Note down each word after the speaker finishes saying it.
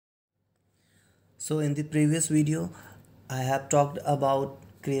So in the previous video, I have talked about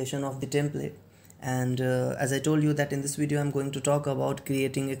creation of the template, and as I told you that in this video I'm going to talk about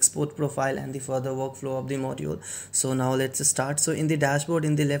creating export profile and the further workflow of the module. So now let's start. So in the dashboard,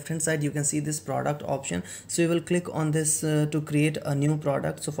 in the left hand side, you can see this product option. So you will click on this to create a new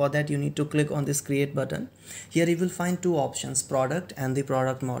product. So for that you need to click on this create button. Here you will find two options, product and the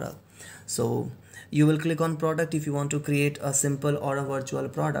product model. So you will click on product if you want to create a simple or a virtual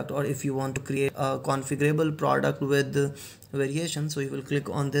product, or if you want to create a configurable product with variation. So you will click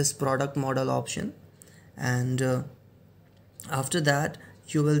on this product model option, and after that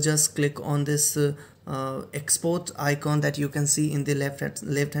you will just click on this export icon that you can see in the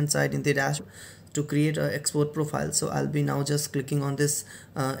left hand side in the dashboard to create an export profile. So I'll be now just clicking on this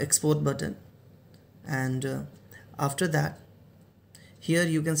export button, and after that, here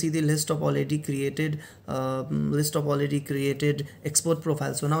you can see the list of already created export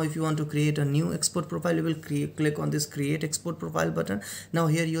profile. So now if you want to create a new export profile, you will click on this create export profile button. Now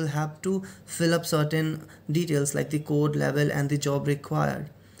here you'll have to fill up certain details like the code level and the job required.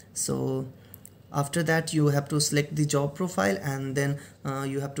 So after that you have to select the job profile, and then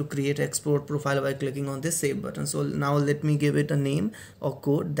you have to create export profile by clicking on this save button. So now let me give it a name or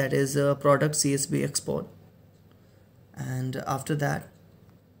code, that is product CSV export. And after that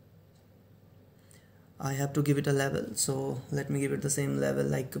I have to give it a level. So let me give it the same level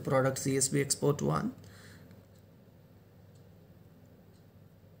like product CSV export 1.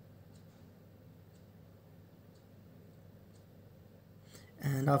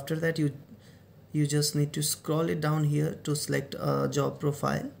 And after that you just need to scroll it down here to select a job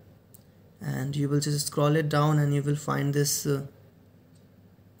profile, and you will just scroll it down and you will find this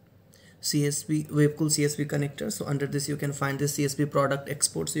CSV webcool CSV connector. So under this you can find this CSV product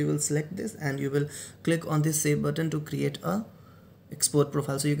export. So you will select this and you will click on this save button to create a export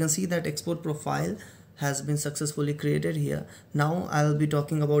profile. So you can see that export profile has been successfully created here. Now I'll be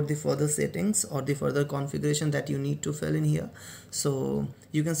talking about the further settings or the further configuration that you need to fill in here. So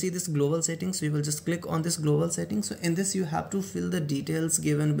you can see this global settings. So you will just click on this global settings. So in this you have to fill the details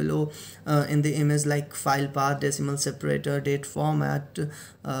given below in the image, like file path, decimal separator, date format,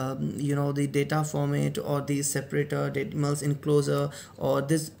 the data format, or the separator, decimals enclosure, or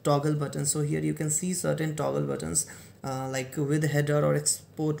this toggle button. So here you can see certain toggle buttons like with header or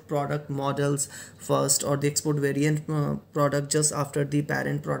export product models first, or the export variant product just after the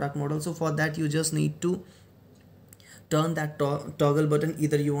parent product model. So for that you just need to turn that toggle button,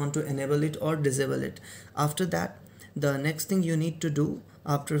 either you want to enable it or disable it. After that, the next thing you need to do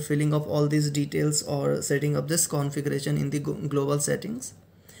after filling up all these details or setting up this configuration in the global settings,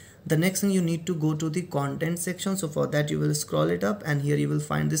 the next thing you need to go to the content section. So for that you will scroll it up, and here you will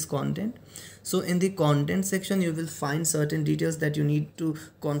find this content. So in the content section you will find certain details that you need to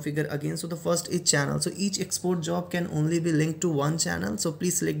configure again. So the first is channel. So each export job can only be linked to one channel, so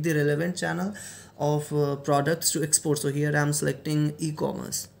please select the relevant channel of products to export. So here I am selecting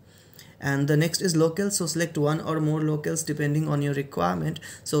e-commerce. And the next is local. So select one or more locals depending on your requirement.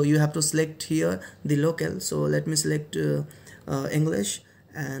 So you have to select here the local. So let me select English.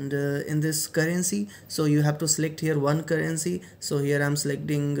 And in this currency, so you have to select here one currency. So here I'm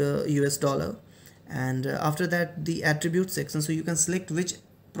selecting US dollar. And after that, the attribute section. So you can select which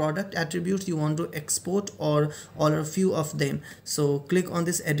product attributes you want to export, or all or a few of them. So click on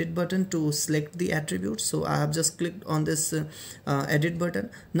this edit button to select the attributes. So I have just clicked on this edit button.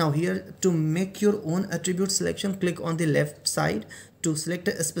 Now here, to make your own attribute selection, click on the left side to select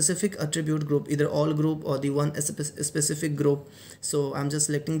a specific attribute group, either all group or the one specific group. So I'm just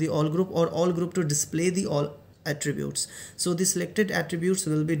selecting the all group, or all group to display the all attributes. So the selected attributes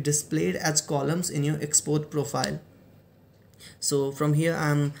will be displayed as columns in your export profile. So from here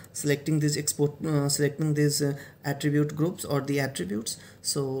I'm selecting this selecting these attribute groups or the attributes,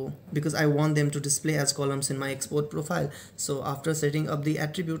 so because I want them to display as columns in my export profile. So after setting up the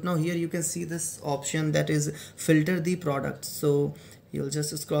attribute, now here you can see this option that is filter the product. So you'll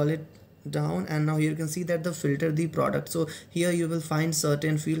just scroll it down, and now you can see that the filter the product. So here you will find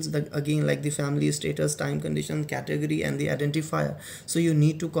certain fields that again, like the family, status, time, condition, category, and the identifier. So you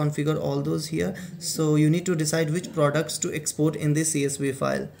need to configure all those here. So you need to decide which products to export in the CSV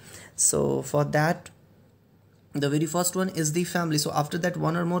file. So for that, the very first one is the family. So after that,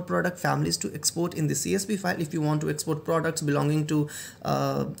 one or more product families to export in the CSV file. If you want to export products belonging to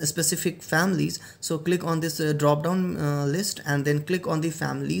specific families, so click on this drop down list, and then click on the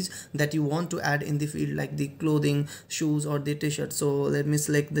families that you want to add in the field, like the clothing, shoes, or the t-shirt. So let me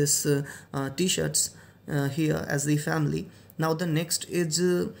select this t-shirts here as the family. Now the next is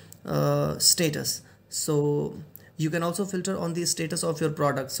status. So You can also filter on the status of your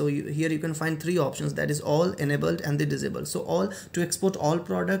product. So here you can find three options, that is all, enabled, and the disabled. So all, to export all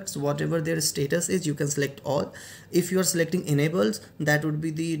products, whatever their status is, you can select all. If you are selecting enabled, that would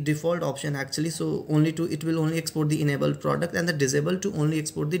be the default option actually. So it will only export the enabled product, and the disabled to only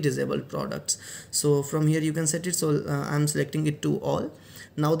export the disabled products. So from here you can set it. So I'm selecting it to all.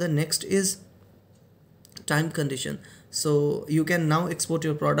 Now the next is time condition. So you can now export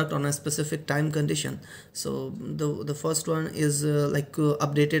your product on a specific time condition. So the first one is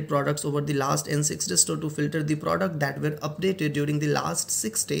updated products over the last n6 days. So to filter the product that were updated during the last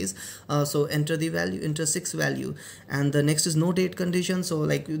 6 days, so enter the value, enter 6 value. And the next is no date condition. So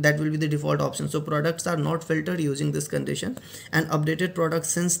that will be the default option. So products are not filtered using this condition. And updated products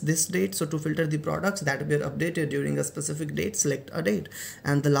since this date. So to filter the products that were updated during a specific date, select a date.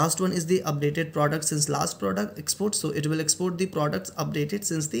 And the last one is the updated product since last product export. So it will export the products updated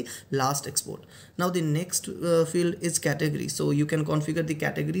since the last export. Now the next field is category. So you can configure the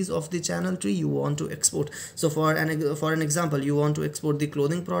categories of the channel tree you want to export. So for an example, you want to export the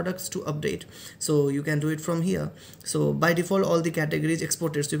clothing products to update. So you can do it from here. So by default all the categories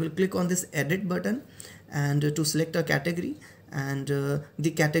exported. So you will click on this edit button and to select a category, and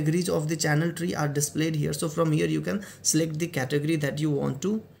the categories of the channel tree are displayed here. So from here you can select the category that you want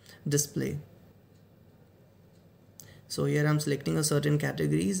to display. So here I'm selecting a certain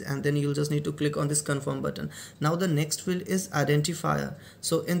categories, and then you'll just need to click on this confirm button. Now the next field is identifier.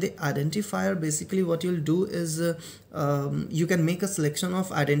 So in the identifier, basically what you'll do is you can make a selection of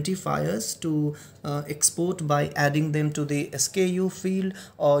identifiers to export by adding them to the SKU field,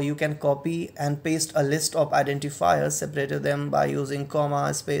 or you can copy and paste a list of identifiers, separated them by using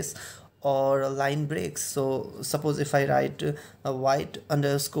comma, space, or line breaks. So suppose if I write a white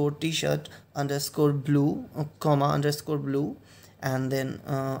underscore t-shirt underscore blue comma underscore blue, and then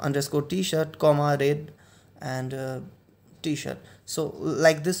underscore t-shirt comma red and t-shirt. So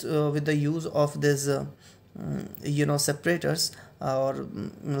like this, with the use of this separators or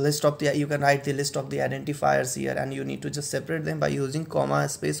list of the, you can write the list of the identifiers here, and you need to just separate them by using comma,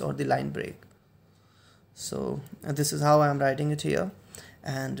 space, or the line break. So this is how I am writing it here.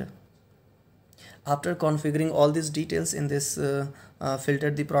 And after configuring all these details in this filter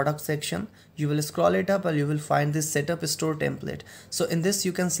the product section, you will scroll it up and you will find this setup store template. So in this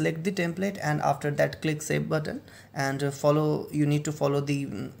you can select the template, and after that click save button, and you need to follow the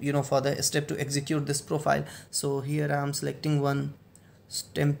further step to execute this profile. So here I am selecting one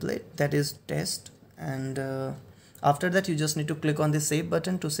template, that is test, and after that you just need to click on the save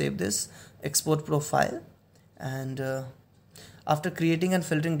button to save this export profile. And after creating and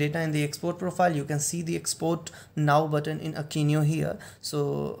filtering data in the export profile, you can see the export now button in Akeneo here.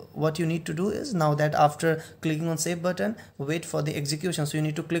 So what you need to do is, now that after clicking on save button, wait for the execution. So you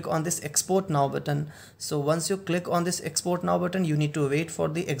need to click on this export now button. So once you click on this export now button, you need to wait for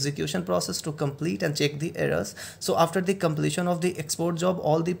the execution process to complete and check the errors. So after the completion of the export job,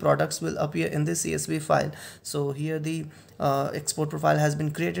 all the products will appear in the CSV file. So here the export profile has been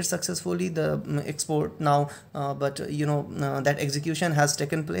created successfully, the export now, but that execution has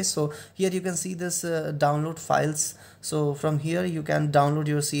taken place. So here you can see this download files. So from here you can download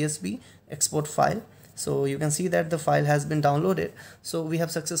your CSV export file. So you can see that the file has been downloaded. So we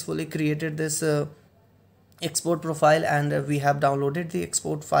have successfully created this export profile, and we have downloaded the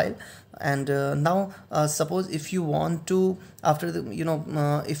export file. And now suppose if you want to, after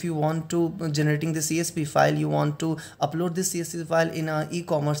the if you want to generating the CSV file, you want to upload this CSV file in a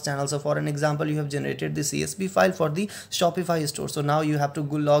e-commerce channel. So for an example, you have generated the CSV file for the Shopify store. So now you have to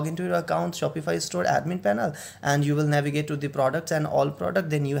go log into your account, Shopify store admin panel, and you will navigate to the products and all product.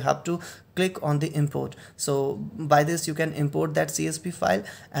 Then you have to click on the import. So by this you can import that CSV file,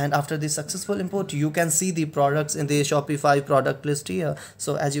 and after the successful import you can see the products in the Shopify product list here.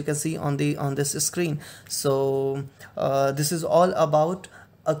 So as you can see on this screen. So this is all about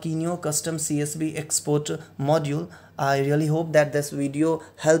Akeneo custom CSV export module. I really hope that this video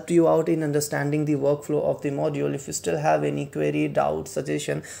helped you out in understanding the workflow of the module. If you still have any query, doubt,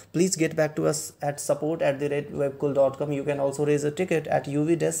 suggestion, please get back to us at support@webcool.com. You can also raise a ticket at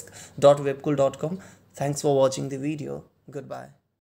uvdesk.webcool.com. Thanks for watching the video. Goodbye.